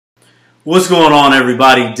What's going on,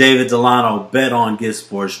 everybody? David Delano,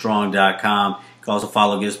 BetOnGetSportsStrong.com. You can also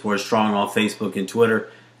follow Get Sports Strong on Facebook and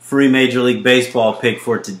Twitter. Free Major League Baseball pick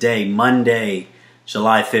for today, Monday,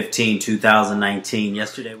 July 15, 2019.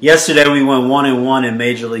 Yesterday we went 1-1 in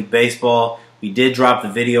Major League Baseball. We did drop the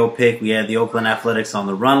video pick. We had the Oakland Athletics on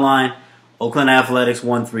the run line. Oakland Athletics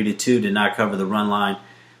won 3-2, did not cover the run line.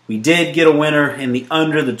 We did get a winner in the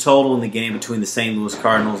under the total in the game between the St. Louis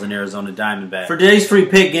Cardinals and Arizona Diamondbacks. For today's free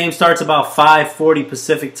pick, game starts about 5:40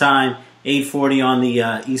 Pacific time, 8:40 on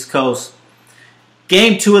the East Coast.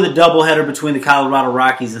 Game 2 of the doubleheader between the Colorado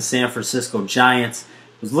Rockies and San Francisco Giants.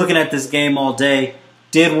 Was looking at this game all day.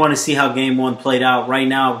 Did want to see how game 1 played out. Right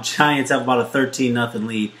now, Giants have about a 13-0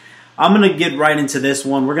 lead. I'm going to get right into this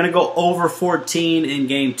one. We're going to go over 14 in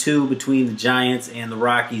game 2 between the Giants and the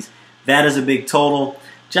Rockies. That is a big total.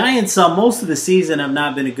 Giants, most of the season, have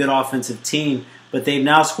not been a good offensive team, but they've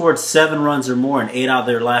now scored 7 runs or more in 8 out of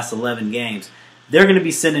their last 11 games. They're going to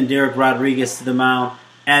be sending Derek Rodriguez to the mound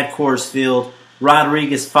at Coors Field.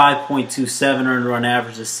 Rodriguez, 5.27 earned run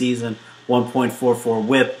average this season, 1.44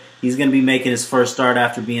 whip. He's going to be making his first start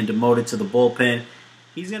after being demoted to the bullpen.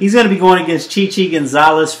 He's going to be going against Chichi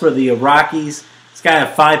Gonzalez for the Rockies. This guy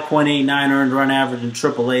had 5.89 earned run average in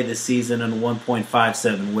AAA this season and a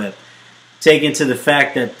 1.57 whip. Take into the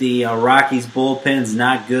fact that the Rockies bullpen's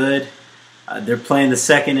not good. They're playing the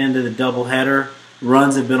second end of the doubleheader.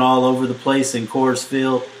 Runs have been all over the place in Coors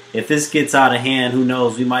Field. If this gets out of hand, who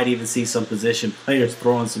knows? We might even see some position players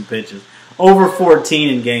throwing some pitches. Over 14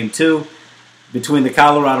 in game 2 between the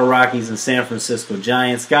Colorado Rockies and San Francisco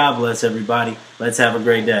Giants. God bless everybody. Let's have a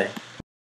great day.